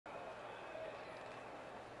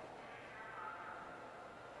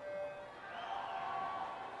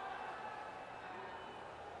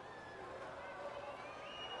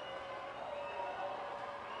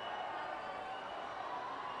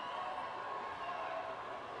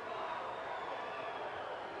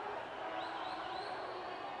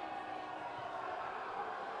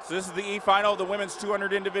So this is the E-final of the women's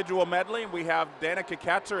 200 individual medley. We have Danica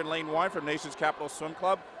Katzer in lane 1 from Nation's Capital Swim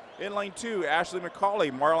Club. In lane 2, Ashley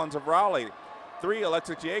McCauley, Marlins of Raleigh. 3,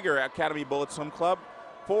 Alexis Yeager, Academy Bullet Swim Club.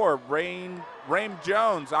 4, Rain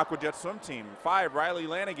Jones, Aquajet Swim Team. 5, Riley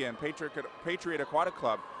Lanigan, Patriot Aquatic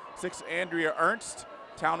Club. 6, Andrea Ernst,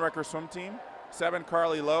 Town Wrecker Swim Team. 7,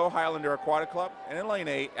 Carly Lowe, Highlander Aquatic Club. And in lane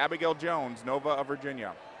 8, Abigail Jones, Nova of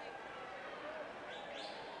Virginia.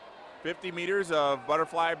 50 meters of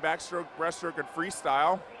butterfly, backstroke, breaststroke, and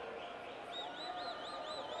freestyle.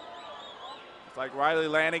 It's like Riley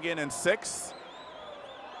Lanigan in 6.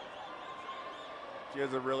 She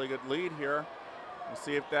has a really good lead here. We'll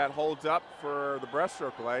see if that holds up for the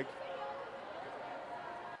breaststroke leg.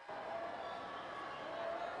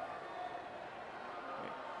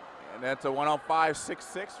 And that's a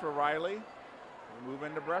 1:05.66 for Riley. We move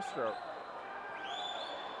into breaststroke.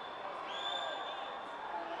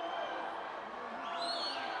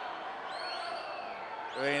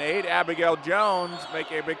 Lane 8, Abigail Jones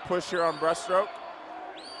make a big push here on breaststroke.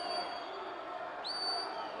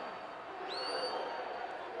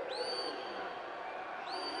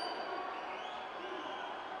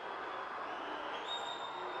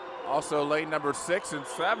 Also lane number 6 and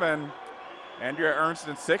 7, Andrea Ernst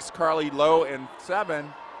in 6, Carly Lowe in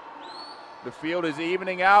 7. The field is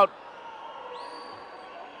evening out.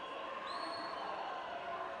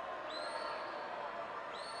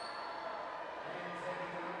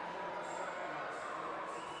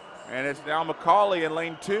 And it's now McCauley in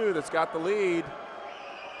lane 2 that's got the lead.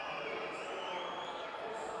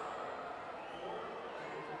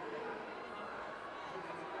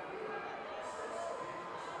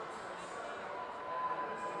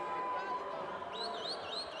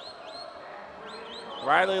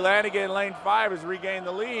 Riley Lanigan in lane 5 has regained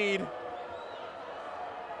the lead.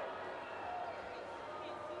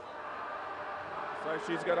 So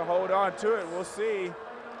she's going to hold on to it. We'll see.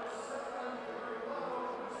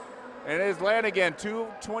 And it is Lanigan,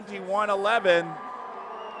 2:21.11.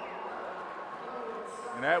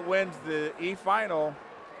 And that wins the E-final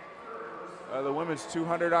of the women's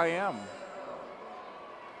 200 IM.